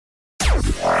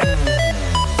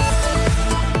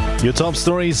Your top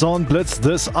stories on Blitz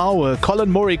this hour. Colin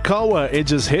Morikawa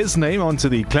edges his name onto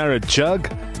the claret jug.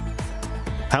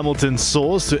 Hamilton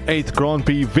soars to 8th Grand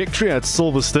Prix victory at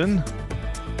Silverstone.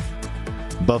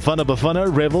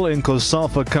 Bafana revel in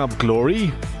Kosafa Cup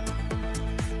glory.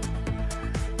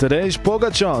 Tadej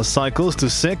Pogacar cycles to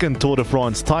 2nd Tour de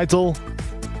France title.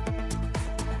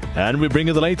 And we bring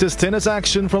you the latest tennis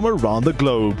action from around the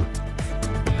globe.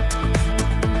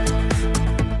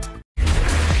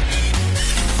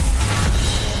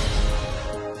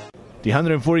 The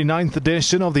 149th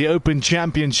edition of the Open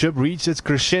Championship reached its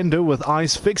crescendo with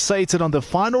eyes fixated on the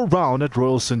final round at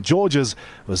Royal St. George's,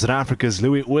 with South Africa's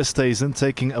Louis Oosthuizen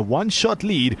taking a one-shot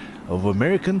lead over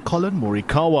American Colin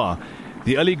Morikawa.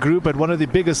 The early group had one of the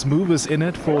biggest movers in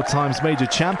it. 4 times major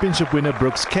championship winner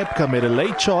Brooks Koepka made a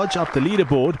late charge up the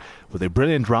leaderboard with a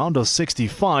brilliant round of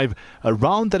 65, a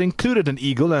round that included an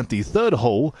eagle at the 3rd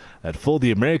hole that filled the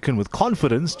American with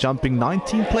confidence, jumping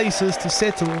 19 places to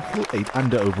settle for 8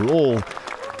 under overall.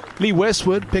 Lee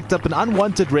Westwood picked up an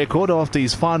unwanted record after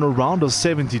his final round of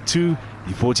 72.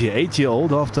 The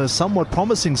 48-year-old, after a somewhat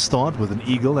promising start with an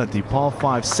eagle at the par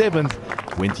 5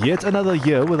 7th, went yet another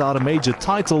year without a major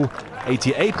title.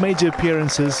 88 major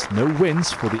appearances, no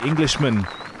wins for the Englishman.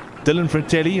 Dylan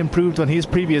Fratelli improved on his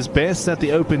previous best at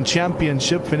the Open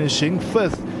Championship, finishing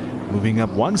 5th, moving up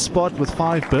 1 spot with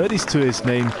 5 birdies to his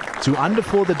name, 2 under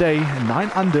for the day and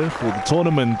 9 under for the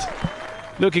tournament.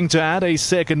 Looking to add a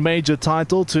 2nd major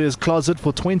title to his closet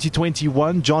for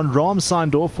 2021, Jon Rahm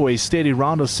signed off for a steady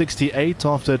round of 68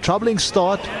 after a troubling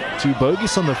start. 2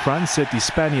 bogeys on the front set the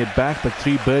Spaniard back, but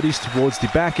 3 birdies towards the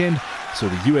back end. So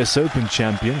the US Open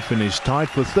champion finished tied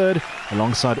for 3rd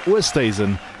alongside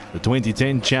Oosthuizen. The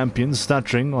 2010 champion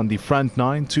stuttering on the front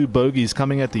 9, 2 bogeys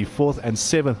coming at the 4th and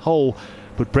 7th hole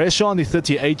put pressure on the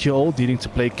 38-year-old, needing to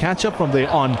play catch-up from there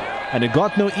on, and it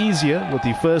got no easier with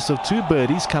the first of 2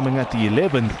 birdies coming at the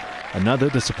 11th. Another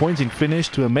disappointing finish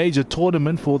to a major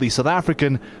tournament for the South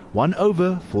African, 1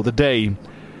 over for the day.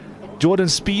 Jordan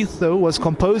Spieth, though, was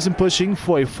composed in pushing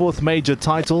for a 4th major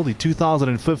title. The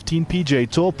 2015 PGA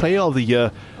Tour Player of the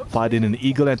Year fired in an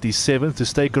eagle at the 7th to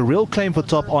stake a real claim for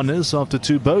top honors after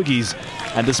 2 bogeys.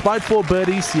 And despite 4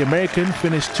 birdies, the American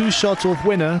finished 2 shots off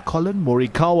winner Colin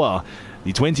Morikawa.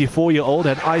 The 24-year-old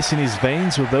had ice in his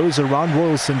veins, with those around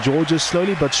Royal St. George's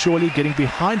slowly but surely getting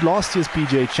behind last year's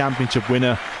PGA Championship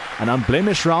winner. An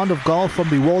unblemished round of golf from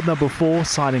the world number 4,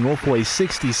 signing off for a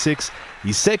 66,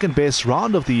 his 2nd best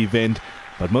round of the event,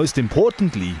 but most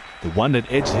importantly, the one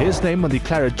that edged his name on the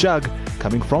claret jug,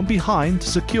 coming from behind to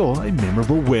secure a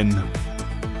memorable win.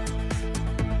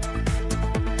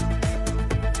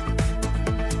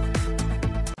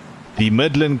 The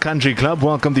Midland Country Club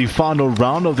welcomed the final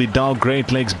round of the Dow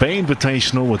Great Lakes Bay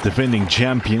Invitational with defending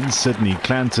champions Sydney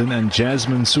Clanton and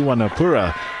Jasmine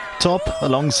Suwanapura top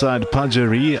alongside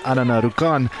Pajari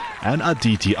Ananarukan and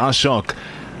Aditi Ashok.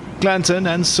 Clanton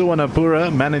and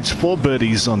Suwanapura managed 4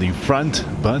 birdies on the front,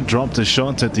 but dropped a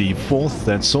shot at the 4th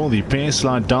that saw the pair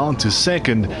slide down to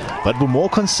 2nd, but were more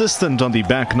consistent on the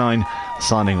back 9,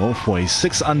 signing off for a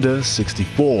 6 under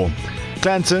 64.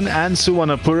 Clanton and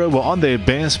Suwanapura were on their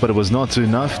best, but it was not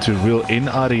enough to reel in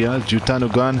Arya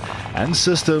Jutanugarn and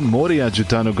sister Moria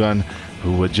Jutanugarn,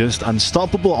 who were just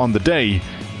unstoppable on the day.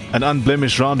 An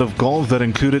unblemished round of golf that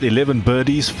included 11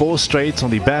 birdies, 4 straight on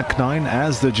the back 9,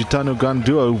 as the Jutanugarn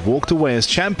duo walked away as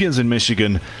champions in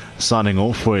Michigan, signing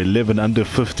off for 11 under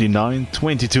 59,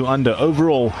 22 under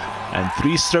overall, and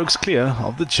 3 strokes clear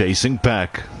of the chasing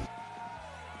pack.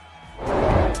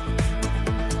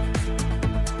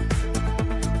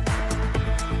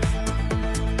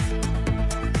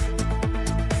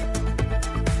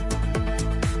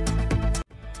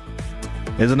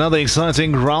 There's another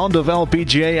exciting round of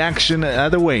LPGA action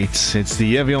at awaits. It's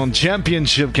the Evian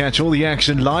Championship. Catch all the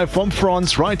action live from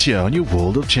France right here on your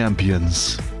World of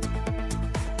Champions.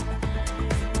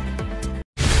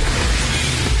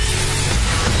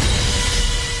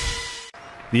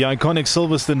 The iconic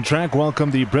Silverstone track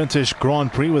welcomed the British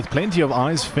Grand Prix with plenty of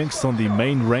eyes fixed on the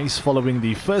main race following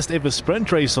the first ever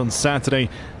sprint race on Saturday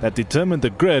that determined the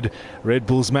grid. Red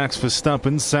Bull's Max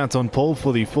Verstappen sat on pole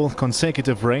for the 4th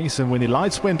consecutive race, and when the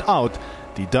lights went out,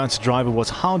 the Dutch driver was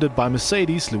hounded by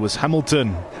Mercedes' Lewis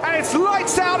Hamilton. And it's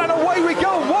lights out and away we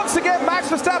go. Once again, Max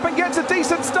Verstappen gets a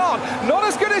decent start. Not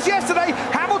as good as yesterday.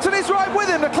 Hamilton is right with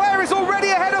him. Leclerc is already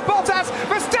ahead of Bottas.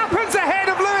 Verstappen's ahead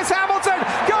of Lewis Hamilton.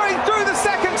 Going through the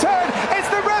 2nd turn. It's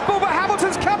the Red Bull, but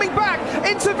Hamilton's coming back.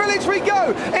 Into Village we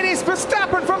go. It is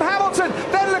Verstappen from Hamilton.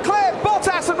 Then Leclerc,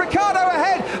 Bottas and Ricciardo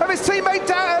ahead of his teammate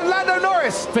Lando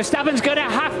Norris. Verstappen's going to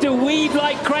have to weave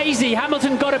like crazy.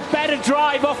 Hamilton got a better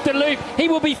drive off the loop. He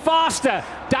will be faster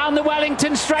down the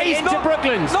Wellington straight into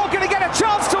Brooklands. Not going to get a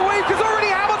chance to weave because already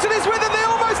Hamilton is with him. They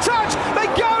almost touch. They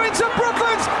go into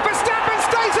Brooklands. Verstappen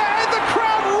stays ahead. The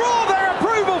crowd roar their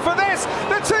approval for this.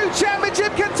 The two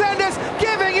championship contenders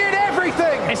giving it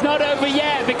everything. It's not over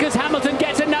yet because Hamilton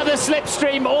gets another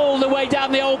slipstream all the way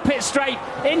down the old pit straight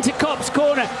into Copse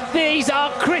Corner. These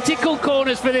are critical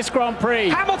corners for this Grand Prix.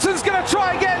 Hamilton's going to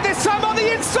try again, this time on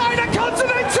the inside, a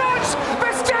continent touch!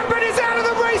 Verstappen is out of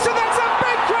the race and that's a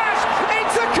big crash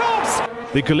into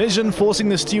Copse! The collision forcing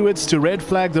the stewards to red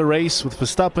flag the race, with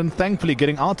Verstappen thankfully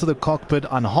getting out of the cockpit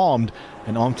unharmed,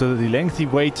 and after the lengthy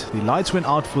wait, the lights went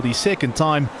out for the second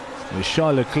time, with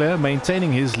Charles Leclerc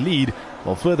maintaining his lead,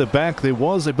 while further back there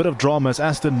was a bit of drama as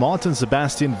Aston Martin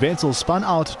Sebastian Vettel spun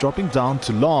out, dropping down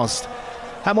to last.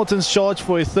 Hamilton's charge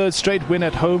for a third straight win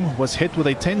at home was hit with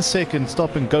a 10-second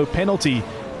stop-and-go penalty,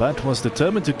 but was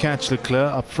determined to catch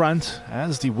Leclerc up front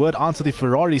as the word out of the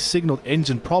Ferrari signaled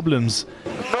engine problems.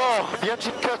 No, the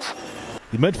engine cut.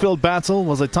 The midfield battle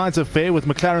was a tight affair, with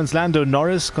McLaren's Lando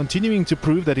Norris continuing to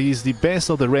prove that he is the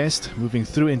best of the rest, moving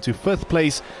through into 5th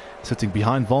place, sitting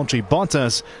behind Valtteri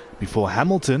Bottas, before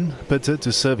Hamilton pitted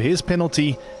to serve his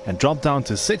penalty and dropped down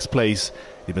to 6th place.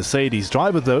 The Mercedes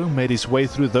driver, though, made his way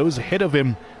through those ahead of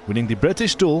him, winning the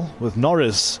British duel with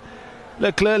Norris.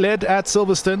 Leclerc led at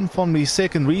Silverstone from the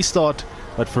second restart,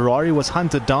 but Ferrari was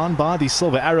hunted down by the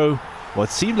Silver Arrow. What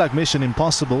seemed like mission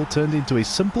impossible turned into a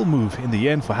simple move in the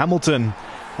end for Hamilton.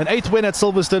 An 8th win at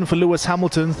Silverstone for Lewis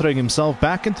Hamilton, throwing himself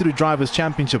back into the Drivers'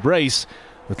 Championship race,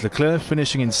 with Leclerc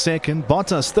finishing in 2nd,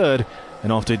 Bottas 3rd,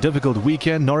 and after a difficult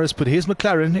weekend, Norris put his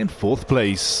McLaren in 4th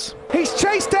place. He's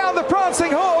chased down the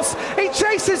prancing horse, he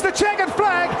chases the checkered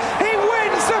flag, he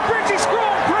wins the British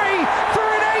Grand Prix for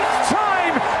an 8th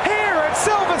time here at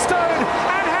Silverstone,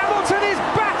 and Hamilton is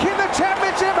back in the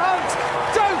championship hunt.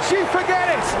 Don't you forget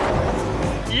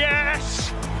it.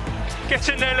 Yes! Get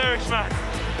in there, Lewis, man.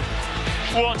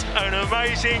 What an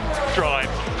amazing drive,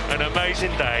 an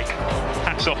amazing day.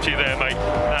 Hats off to you there, mate.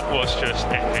 That was just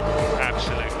epic,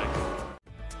 absolutely.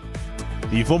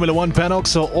 The Formula One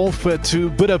paddocks are off to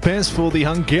Budapest for the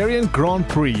Hungarian Grand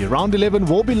Prix. Round 11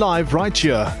 will be live right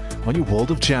here on your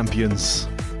World of Champions.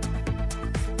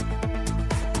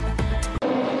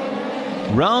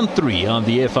 Round 3 of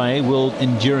the FIA World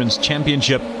Endurance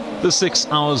Championship, the 6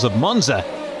 hours of Monza,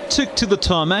 took to the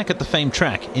tarmac at the famed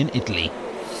track in Italy.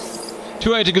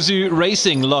 Toyota Gazoo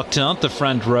Racing locked out the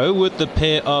front row with the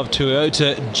pair of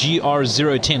Toyota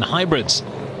GR010 hybrids.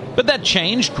 But that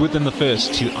changed within the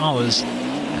first 2 hours,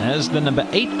 as the number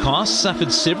 8 car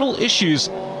suffered several issues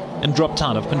and dropped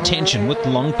out of contention with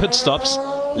long pit stops,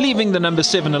 leaving the number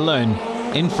 7 alone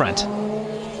in front.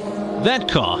 That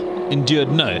car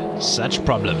endured no such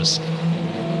problems.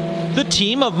 The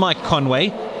team of Mike Conway,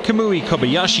 Kamui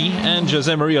Kobayashi and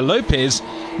Jose Maria Lopez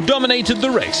dominated the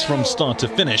race from start to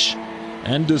finish,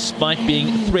 and despite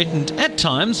being threatened at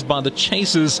times by the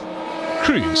chasers,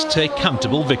 cruised to a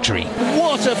comfortable victory.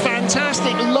 What a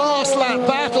fantastic last lap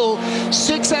battle.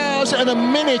 6 hours and a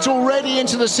minute already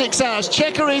into the 6 hours.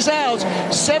 Checker is out.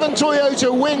 7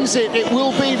 Toyota wins it. It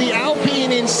will be the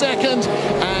Alpine in 2nd,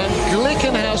 and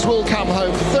Glickenhaus will come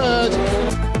home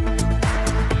 3rd.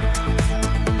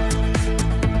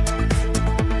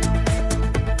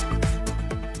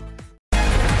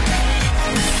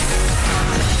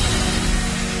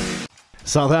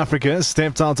 South Africa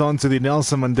stepped out onto the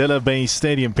Nelson Mandela Bay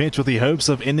Stadium pitch with the hopes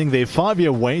of ending their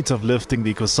 5-year wait of lifting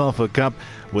the COSAFA Cup,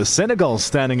 with Senegal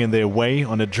standing in their way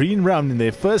on a dream run in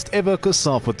their first ever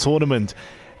COSAFA tournament.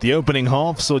 The opening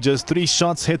half saw just 3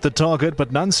 shots hit the target,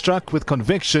 but none struck with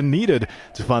conviction needed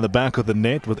to find the back of the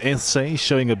net, with SA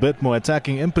showing a bit more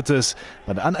attacking impetus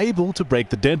but unable to break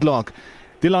the deadlock.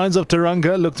 The Lions of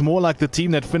Teranga looked more like the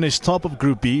team that finished top of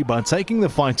Group B by taking the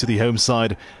fight to the home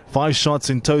side. 5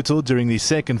 shots in total during the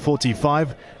second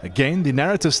 45. Again, the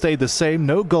narrative stayed the same,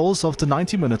 no goals after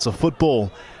 90 minutes of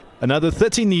football. Another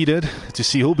 30 needed to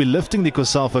see who'll be lifting the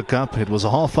COSAFA Cup. It was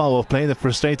a half hour of play that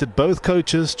frustrated both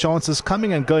coaches, chances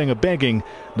coming and going a begging.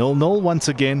 0-0 once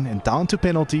again, and down to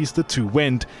penalties the 2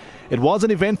 went. It was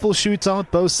an eventful shootout,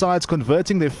 both sides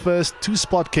converting their first 2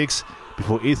 spot kicks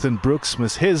before Ethan Brooks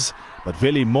missed his, but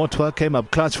Veli Motwa came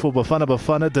up clutch for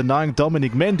Bafana, denying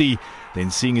Dominic Mendy, then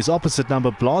seeing his opposite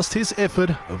number blast his effort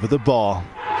over the bar.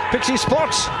 Pixie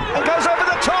spots and goes over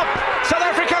the top. South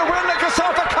Africa win the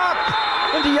COSAFA Cup.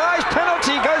 Ndiaye's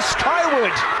penalty goes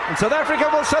skyward, and South Africa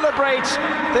will celebrate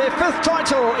their 5th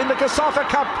title in the COSAFA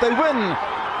Cup. They win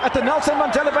at the Nelson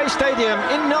Mandela Bay Stadium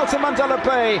in Nelson Mandela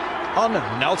Bay on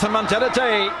Nelson Mandela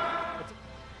Day.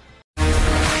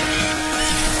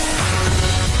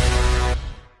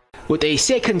 With a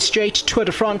second straight Tour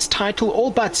de France title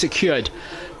all but secured,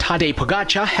 Tadej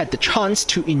Pogačar had the chance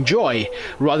to enjoy,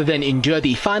 rather than endure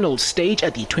the final stage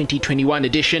at the 2021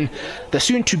 edition. The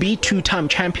soon-to-be two-time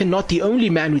champion not the only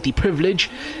man with the privilege,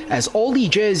 as all the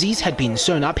jerseys had been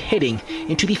sewn up heading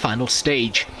into the final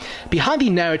stage. Behind the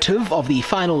narrative of the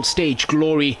final stage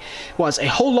glory was a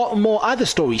whole lot more other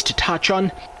stories to touch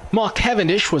on. Mark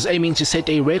Cavendish was aiming to set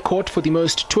a record for the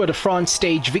most Tour de France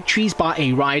stage victories by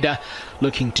a rider,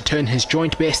 looking to turn his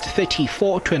joint best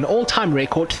 34 to an all-time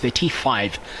record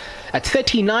 35. At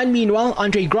 39, meanwhile,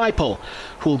 Andre Greipel,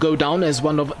 who will go down as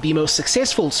one of the most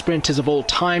successful sprinters of all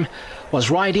time, was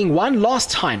riding one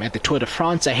last time at the Tour de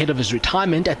France ahead of his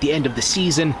retirement at the end of the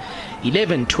season.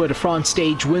 11 Tour de France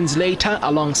stage wins later,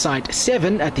 alongside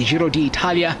 7 at the Giro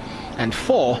d'Italia and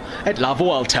 4 at La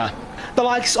Vuelta. The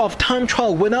likes of time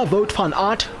trial winner Wout van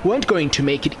Aert weren't going to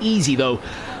make it easy though,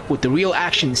 with the real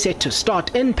action set to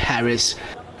start in Paris.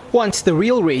 Once the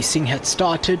real racing had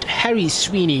started, Harry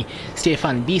Sweeney,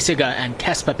 Stefan Biesiger and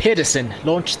Casper Pedersen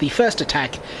launched the first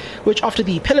attack, which after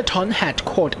the peloton had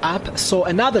caught up saw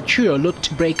another trio look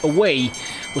to break away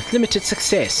with limited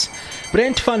success.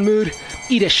 Brent van Moer,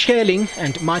 Ida Scherling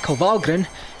and Michael Valgren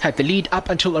had the lead up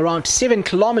until around 7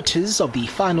 kilometers of the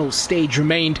final stage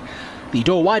remained. The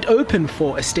door wide open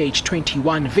for a Stage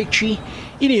 21 victory,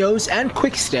 Ineos and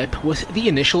Quick-Step with the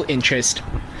initial interest.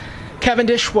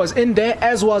 Cavendish was in there,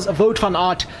 as was Wout van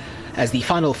Aert, as the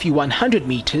final few 100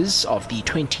 meters of the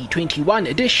 2021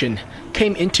 edition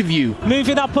came into view.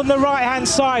 Moving up on the right-hand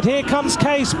side, here comes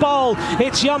Cees Bol.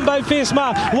 It's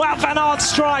Jumbo-Visma. Wout van Aert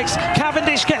strikes.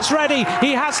 Cavendish gets ready.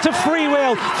 He has to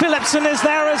freewheel. Philipsen is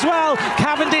there as well.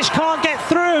 Cavendish can't get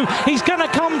through. He's going to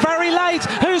come very late.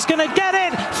 Who's going to get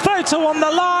it? Photo on the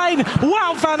line.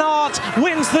 Wout van Aert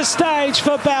wins the stage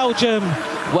for Belgium.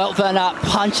 Wout van Aert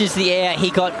punches the air.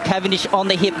 He got Cavendish on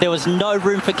the hip. There was no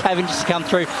room for Cavendish to come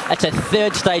through. It's a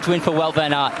third stage win for Wout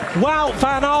van Aert. Wout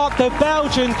van Aert, the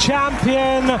Belgian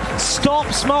champion,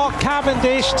 stops Mark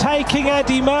Cavendish, taking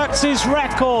Eddie Merckx's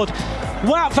record.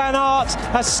 Wout van Aert,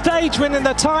 a stage win in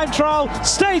the time trial,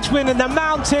 stage win in the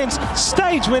mountains,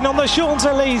 stage win on the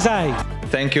Champs-Élysées.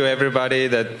 Thank you everybody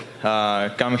that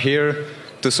come here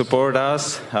to support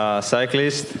us,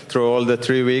 cyclists, through all the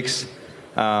 3 weeks.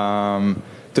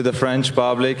 To the French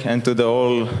public and to the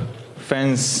whole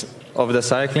fans of the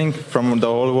cycling from the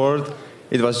whole world.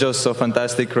 It was just so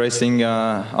fantastic racing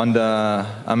on the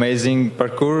amazing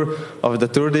parcours of the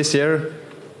Tour this year.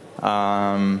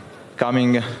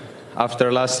 Coming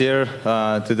after last year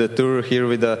to the Tour here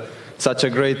with such a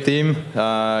great team,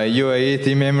 UAE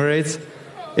Team Emirates.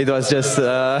 It was just,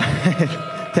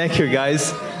 thank you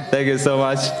guys, thank you so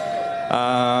much.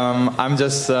 I'm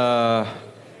just,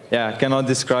 cannot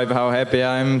describe how happy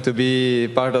I am to be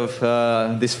part of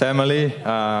this family.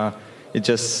 It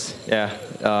just,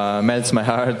 melts my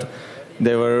heart.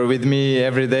 They were with me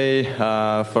every day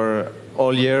for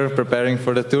all year preparing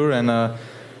for the Tour, and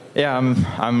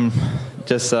I'm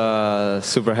just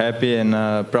super happy and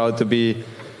proud to be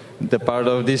the part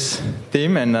of this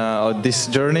team and of this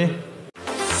journey.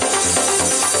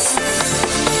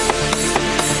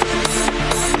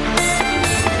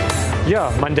 Yeah,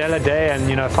 Mandela Day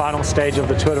and, final stage of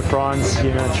the Tour de France,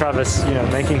 Travis,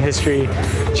 making history,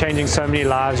 changing so many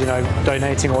lives,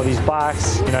 donating all these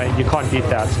bikes, you can't beat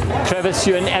that. Travis,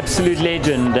 you're an absolute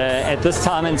legend. At this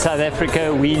time in South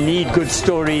Africa, we need good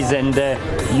stories, and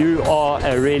you are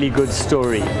a really good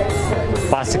story.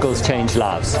 Bicycles change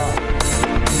lives.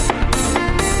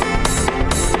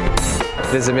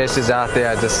 There's a message out there.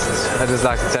 I just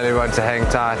like to tell everyone to hang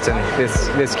tight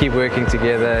and let's keep working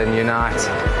together and unite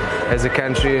as a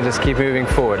country and just keep moving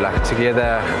forward. Like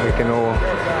together,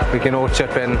 we can all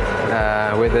chip in,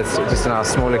 whether it's just in our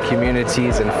smaller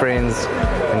communities and friends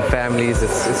and families.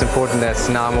 It's important that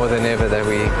now more than ever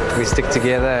that we stick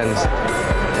together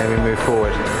and we move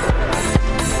forward.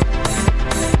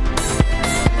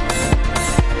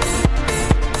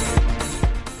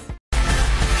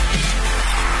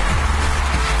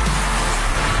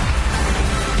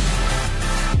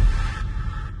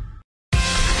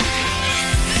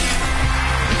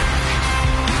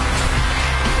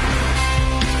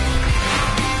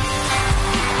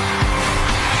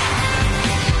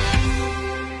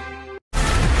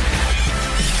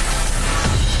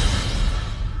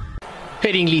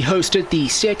 Headingley hosted the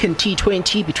second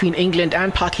T20 between England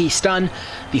and Pakistan,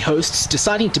 the hosts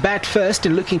deciding to bat first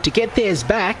and looking to get theirs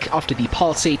back after the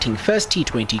pulsating first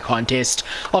T20 contest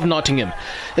of Nottingham.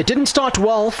 It didn't start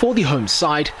well for the home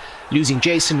side, losing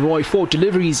Jason Roy 4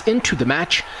 deliveries into the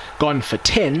match, gone for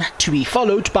 10, to be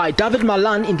followed by David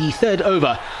Malan in the third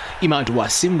over. Imad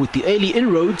Wasim with the early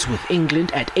inroads with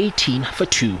England at 18 for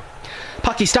 2.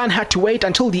 Pakistan had to wait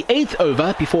until the 8th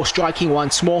over before striking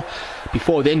once more.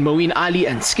 Before then, Moeen Ali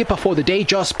and skipper for the day,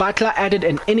 Jos Buttler, added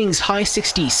an innings-high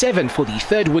 67 for the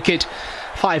 3rd wicket.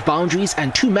 5 boundaries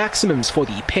and 2 maximums for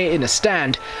the pair in a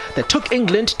stand that took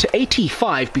England to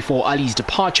 85 before Ali's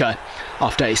departure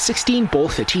after a 16-ball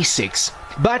 36.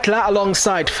 Buttler,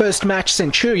 alongside first match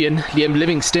centurion Liam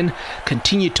Livingstone,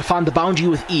 continued to find the boundary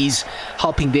with ease,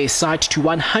 helping their side to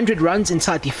 100 runs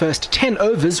inside the first 10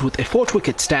 overs with a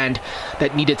 4th-wicket stand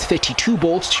that needed 32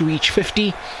 balls to reach 50.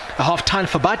 A half-ton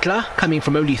for Buttler, coming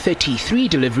from only 33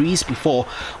 deliveries before.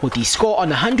 With the score on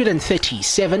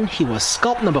 137, he was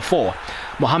scalp number 4.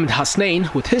 Mohammad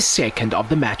Hasnain with his 2nd of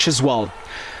the match as well.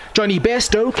 Johnny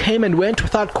Bairstow came and went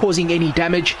without causing any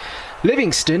damage.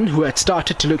 Livingstone, who had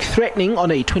started to look threatening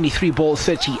on a 23-ball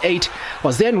 38,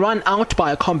 was then run out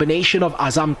by a combination of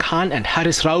Azam Khan and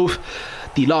Haris Rauf.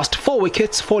 The last 4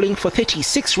 wickets falling for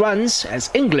 36 runs as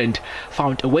England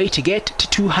found a way to get to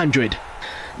 200.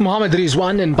 Mohammad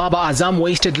Rizwan and Baba Azam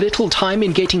wasted little time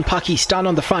in getting Pakistan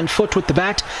on the front foot with the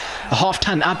bat. A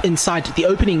half-ton up inside the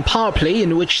opening power play,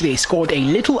 in which they scored a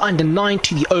little under 9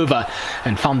 to the over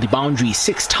and found the boundary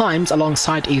 6 times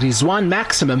alongside a Rizwan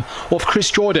maximum of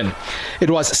Chris Jordan. It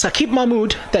was Saqib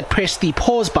Mahmood that pressed the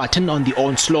pause button on the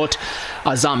onslaught.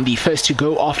 Azam the first to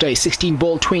go after a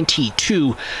 16-ball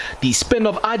 22. The spin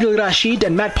of Adil Rashid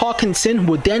and Matt Parkinson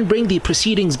would then bring the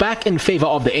proceedings back in favour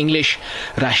of the English.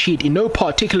 Rashid in no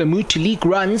particular mood to leak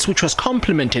runs, which was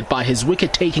complemented by his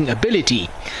wicket-taking ability.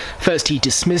 First he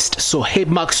dismissed Sohaib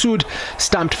Maqsood,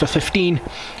 stumped for 15,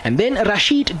 and then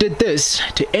Rashid did this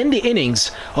to end the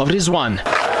innings of Rizwan.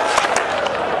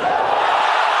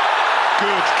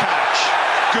 Good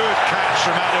catch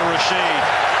from Adil Rashid.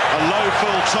 A low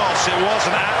full toss, it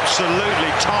wasn't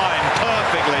absolutely timed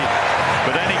perfectly,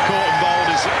 but any caught and bowled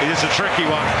is a tricky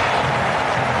one.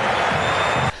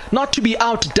 Not to be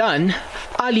outdone,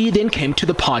 Ali then came to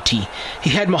the party. He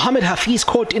had Mohammad Hafiz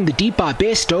caught in the deep by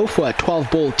Bairstow for a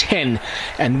 12-ball 10,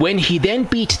 and when he then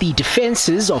beat the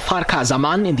defences of Farka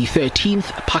Zaman in the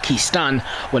 13th, Pakistan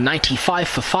were 95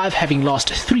 for 5, having lost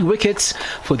 3 wickets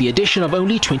for the addition of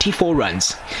only 24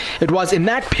 runs. It was in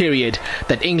that period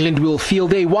that England will feel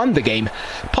they won the game,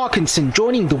 Parkinson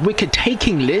joining the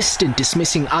wicket-taking list in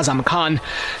dismissing Azam Khan.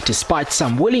 Despite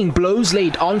some willing blows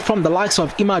laid on from the likes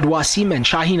of Imad Wasim and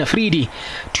Shaheen Afridi,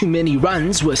 too many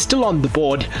runs were still on the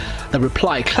board, the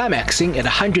reply climaxing at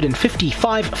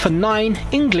 155 for 9,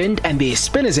 England and their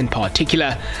spinners in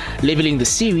particular, levelling the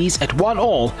series at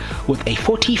 1-1 with a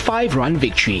 45-run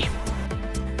victory.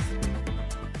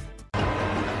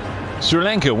 Sri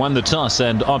Lanka won the toss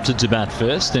and opted to bat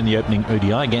first in the opening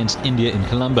ODI against India in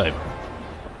Colombo.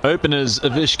 Openers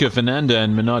Avishka Fernanda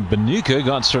and Minod Bhanuka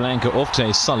got Sri Lanka off to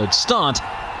a solid start,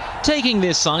 taking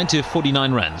their side to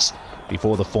 49 runs.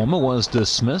 Before the former was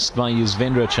dismissed by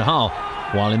Yuzvendra Chahal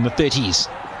while in the 30s.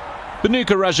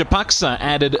 Bhanuka Rajapaksa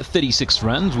added 36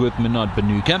 runs with Minod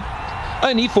Bhanuka,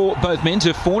 only for both men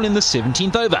to fall in the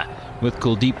 17th over, with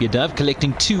Kuldeep Yadav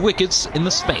collecting 2 wickets in the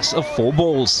space of 4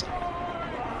 balls.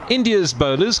 India's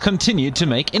bowlers continued to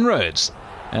make inroads,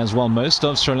 as while most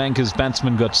of Sri Lanka's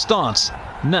batsmen got starts,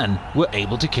 none were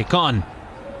able to kick on.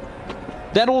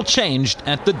 That all changed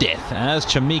at the death as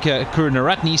Chamika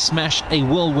Karunaratne smashed a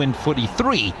whirlwind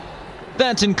 43.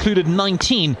 That included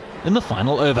 19 in the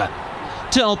final over,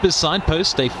 to help his side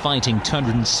post a fighting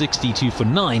 262 for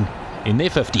 9 in their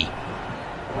 50.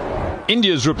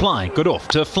 India's reply got off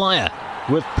to a flyer,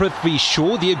 with Prithvi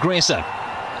Shaw the aggressor.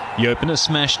 The opener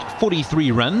smashed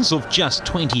 43 runs off just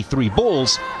 23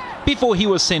 balls before he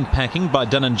was sent packing by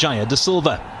Dhananjaya De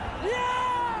Silva.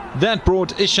 That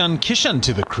brought Ishan Kishan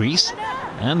to the crease,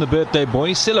 and the birthday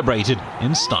boy celebrated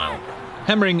in style,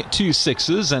 hammering 2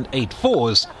 sixes and 8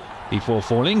 fours before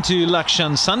falling to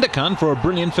Lakshan Sandakan for a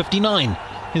brilliant 59,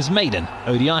 his maiden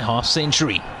ODI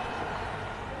half-century.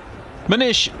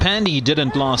 Manish Pandey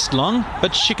didn't last long,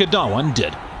 but Shikhar Dhawan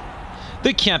did.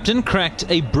 The captain cracked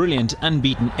a brilliant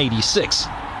unbeaten 86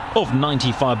 of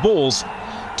 95 balls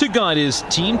to guide his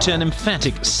team to an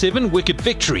emphatic 7-wicket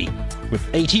victory with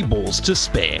 80 balls to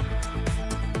spare.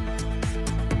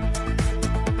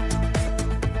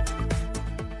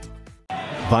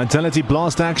 Vitality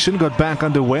Blast action got back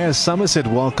underway as Somerset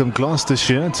welcomed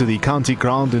Gloucestershire to the county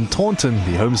ground in Taunton.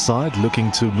 The home side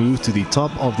looking to move to the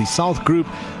top of the South Group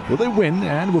with a win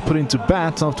and were put into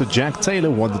bat after Jack Taylor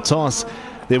won the toss.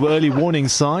 There were early warning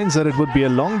signs that it would be a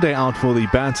long day out for the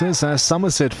batters as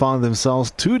Somerset found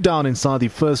themselves 2 down inside the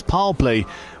first power play,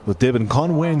 with Devon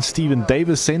Conway and Stephen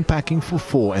Davis sent packing for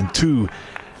 4 and 2.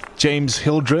 James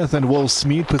Hildreth and Will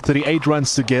Smeed put 38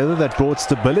 runs together that brought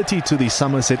stability to the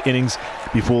Somerset innings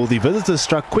before the visitors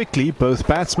struck quickly, both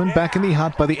batsmen back in the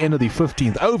hut by the end of the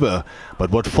 15th over. But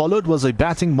what followed was a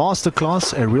batting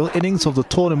masterclass, a real innings of the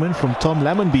tournament from Tom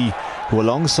Lammonby, who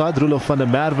alongside Roelof van der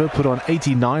Merwe put on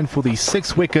 89 for the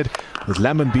 6th wicket, with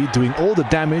Lammonby doing all the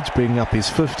damage, bringing up his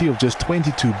 50 of just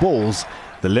 22 balls.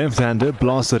 The left-hander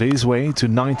blasted his way to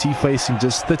 90, facing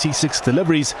just 36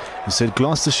 deliveries, who set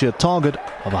Gloucestershire target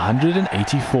of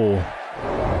 184.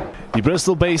 The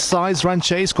Bristol-based side's run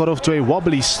chase got off to a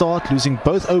wobbly start, losing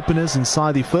both openers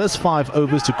inside the first 5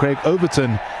 overs to Craig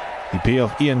Overton. The pair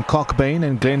of Ian Cockbain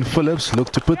and Glenn Phillips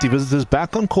looked to put the visitors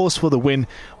back on course for the win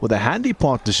with a handy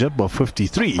partnership of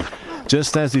 53.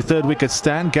 Just as the 3rd wicket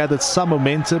stand gathered some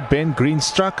momentum, Ben Green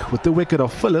struck with the wicket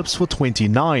of Phillips for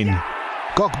 29.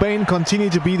 Cockbain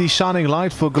continued to be the shining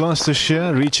light for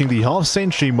Gloucestershire, reaching the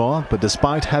half-century mark, but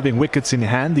despite having wickets in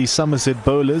hand, the Somerset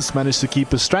bowlers managed to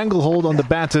keep a stranglehold on the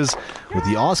batters, with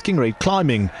the asking rate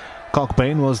climbing.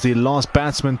 Cockbain was the last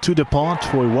batsman to depart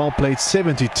for a well-played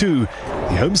 72.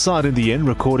 The home side in the end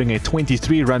recording a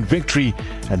 23-run victory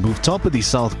and moved top of the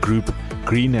South Group.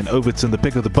 Green and Overton the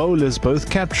pick of the bowlers, both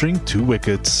capturing 2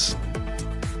 wickets.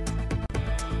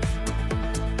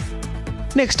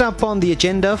 Next up on the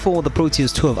agenda for the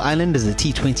Proteas Tour of Ireland is the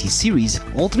T20 series.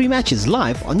 All 3 matches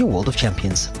live on your World of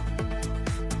Champions.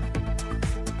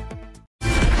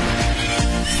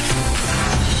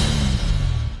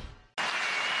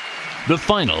 The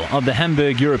final of the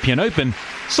Hamburg European Open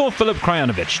saw Filip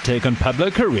Krajinovic take on Pablo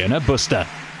Carreño Busta.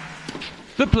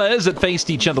 The players had faced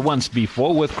each other once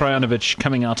before, with Krajinovic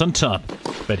coming out on top,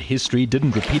 but history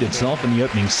didn't repeat itself in the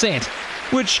opening set,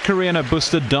 which Carreño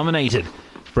Busta dominated,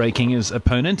 breaking his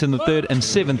opponent in the 3rd and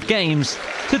 7th games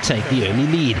to take the early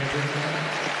lead.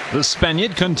 The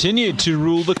Spaniard continued to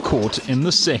rule the court in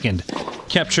the 2nd,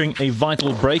 capturing a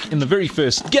vital break in the very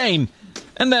first game,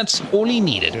 and that's all he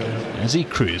needed as he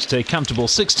cruised to a comfortable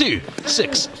 6-2,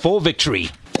 6-4 victory.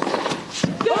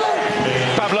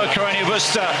 Pablo Carreño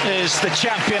Busta is the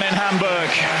champion in Hamburg.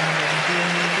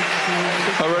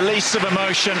 A release of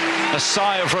emotion, a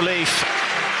sigh of relief,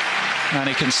 and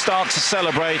he can start to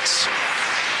celebrate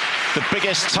the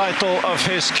biggest title of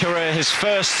his career, his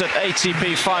first at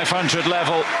ATP 500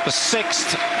 level, the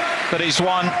 6th that he's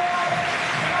won,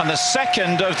 and the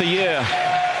 2nd of the year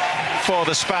for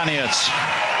the Spaniards.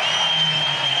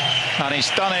 And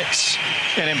he's done it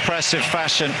in impressive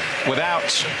fashion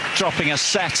without dropping a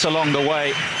set along the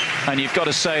way, and you've got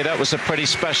to say that was a pretty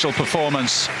special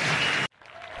performance.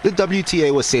 The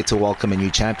WTA was set to welcome a new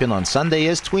champion on Sunday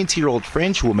as 20-year-old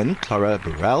French woman Clara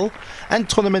Burel and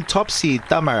tournament top seed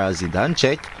Tamara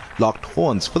Zidancek locked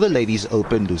horns for the Ladies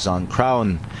Open Lausanne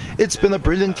crown. It's been a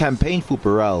brilliant campaign for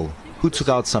Burel, who took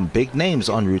out some big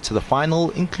names en route to the final,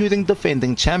 including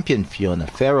defending champion Fiona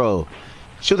Ferro.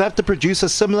 She'll have to produce a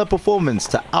similar performance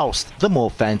to oust the more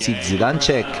fancied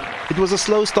Zidancek. It was a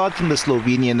slow start from the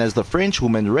Slovenian as the French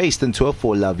woman raced into a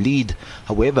 4-love lead.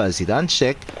 However,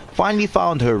 Zidancek finally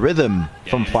found her rhythm.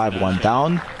 From 5-1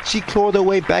 down, she clawed her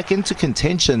way back into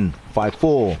contention,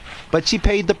 5-4. But she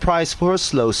paid the price for her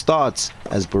slow starts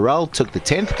as Burel took the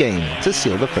 10th game to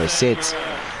seal the first set.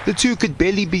 The two could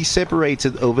barely be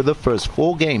separated over the first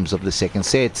 4 games of the 2nd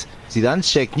set.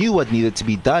 Zidancek knew what needed to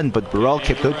be done, but Burel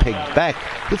kept her pegged back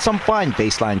with some fine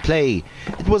baseline play.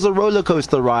 It was a roller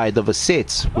coaster ride of a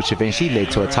set, which eventually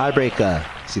led to a tiebreaker.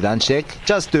 Zidancek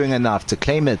just doing enough to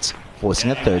claim it,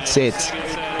 forcing a 3rd set.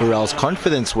 Burel's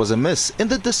confidence was amiss in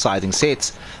the deciding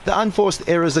set. The unforced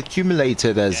errors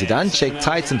accumulated as Zidancek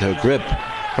tightened her grip.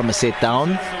 From a set down,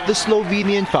 the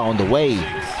Slovenian found a way.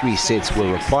 3 sets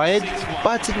were required,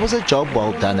 but it was a job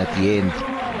well done at the end.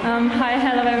 Hi,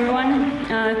 hello everyone.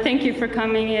 Thank you for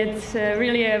coming. It's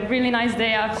really a really nice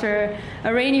day after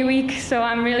a rainy week, so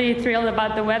I'm really thrilled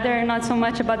about the weather, not so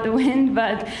much about the wind,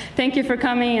 but thank you for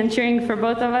coming and cheering for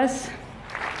both of us.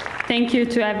 Thank you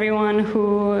to everyone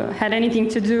who had anything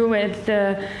to do with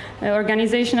the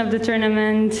organization of the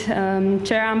tournament,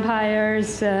 chair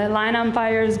umpires, line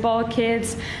umpires, ball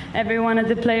kids, everyone at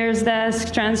the players'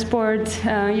 desk, transport.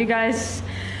 You guys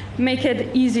make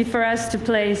it easy for us to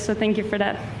play, so thank you for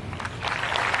that.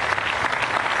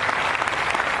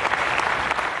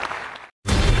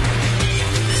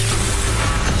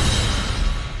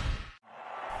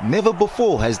 Never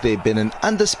before has there been an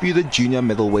undisputed junior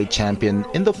middleweight champion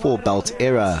in the 4-belt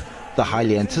era. The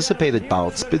highly anticipated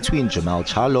bouts between Jamal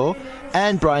Charlo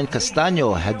and Brian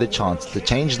Castaño had the chance to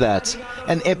change that.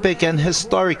 An epic and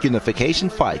historic unification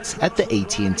fight at the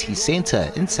AT&T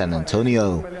Center in San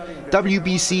Antonio.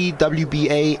 WBC,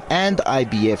 WBA and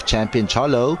IBF champion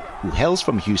Charlo, who hails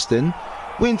from Houston,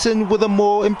 went in with a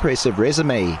more impressive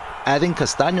resume, Adding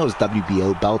Castaño's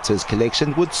WBO belt to his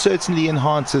collection would certainly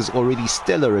enhance his already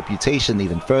stellar reputation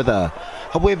even further.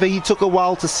 However, he took a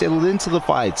while to settle into the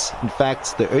fights. In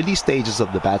fact, the early stages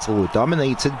of the battle were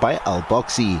dominated by El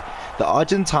Boxy. The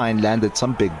Argentine landed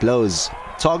some big blows,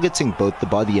 targeting both the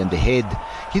body and the head.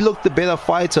 He looked the better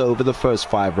fighter over the first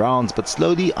 5 rounds, but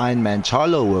slowly Iron Man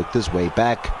Charlo worked his way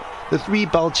back. The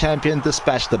 3-belt champion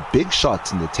dispatched a big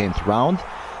shot in the 10th round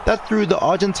that threw the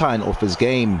Argentine off his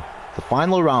game. The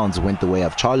final rounds went the way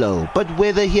of Charlo, but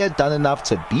whether he had done enough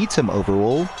to beat him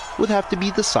overall would have to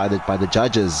be decided by the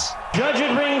judges. Judge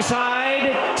at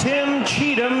ringside, Tim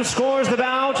Cheatham scores the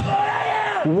bout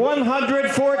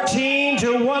 114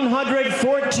 to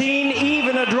 114,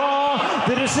 even a draw.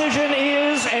 The decision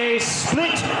is a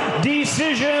split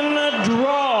decision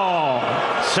draw.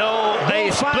 So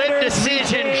a split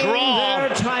decision draw. Their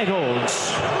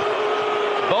titles.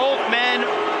 Both men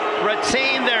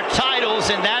retain their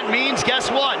titles, and that means, guess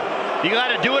what? You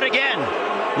got to do it again.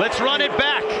 Let's run it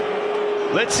back.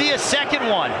 Let's see a second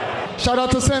one. Shout out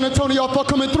to San Antonio for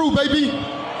coming through, baby.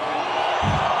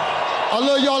 I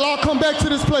love y'all. I'll come back to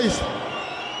this place.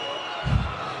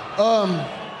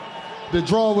 The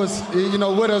draw was,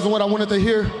 what I wanted to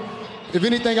hear. If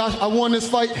anything, I won this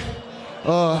fight.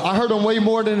 I hurt him way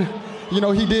more than,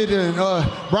 he did. And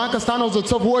Brian Castaño's a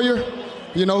tough warrior.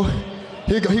 He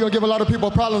gonna give a lot of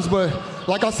people problems, but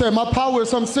like I said, my power is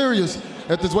something serious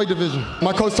at this weight division.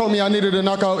 My coach told me I needed a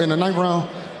knockout in the 9th round,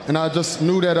 and I just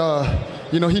knew that,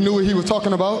 he knew what he was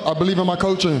talking about. I believe in my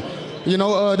coach, and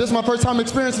this is my first time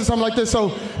experiencing something like this. So,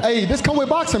 hey, this come with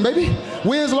boxing, baby.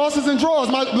 Wins, losses, and draws.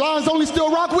 My Lions only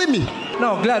still rock with me.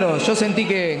 No, claro, yo sentí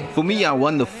que... For me, I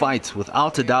won the fight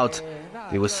without a doubt.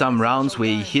 There were some rounds where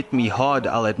he hit me hard,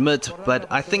 I'll admit, but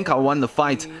I think I won the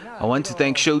fight. I want to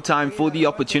thank Showtime for the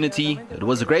opportunity. It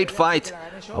was a great fight.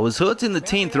 I was hurt in the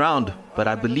 10th round, but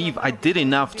I believe I did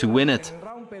enough to win it.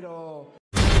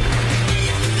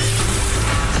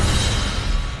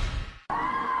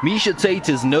 Miesha Tate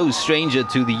is no stranger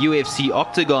to the UFC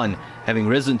octagon, having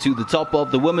risen to the top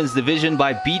of the women's division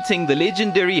by beating the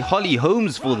legendary Holly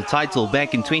Holmes for the title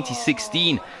back in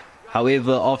 2016.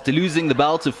 However, after losing the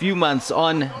belt a few months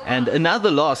on and another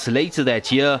loss later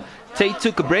that year, Tate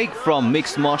took a break from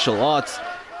mixed martial arts.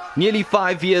 Nearly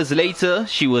 5 years later,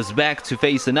 she was back to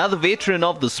face another veteran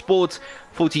of the sport,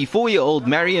 44-year-old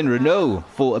Marion Renault,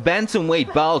 for a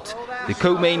bantamweight bout, the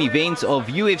co-main event of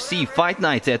UFC Fight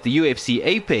Night at the UFC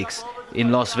Apex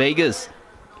in Las Vegas.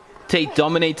 Tate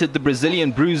dominated the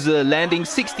Brazilian bruiser, landing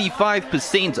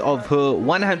 65% of her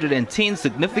 110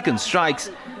 significant strikes,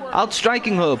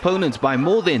 outstriking her opponent by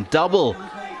more than double.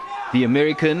 The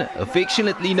American,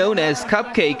 affectionately known as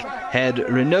Cupcake, had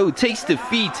Renault taste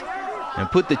defeat and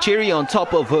put the cherry on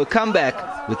top of her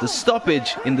comeback with a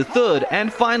stoppage in the 3rd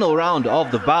and final round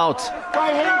of the bout.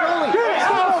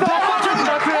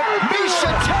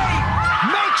 Miesha Tate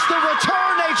makes the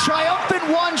return, a triumphant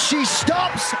one. She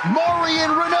stops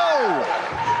Marion Renault.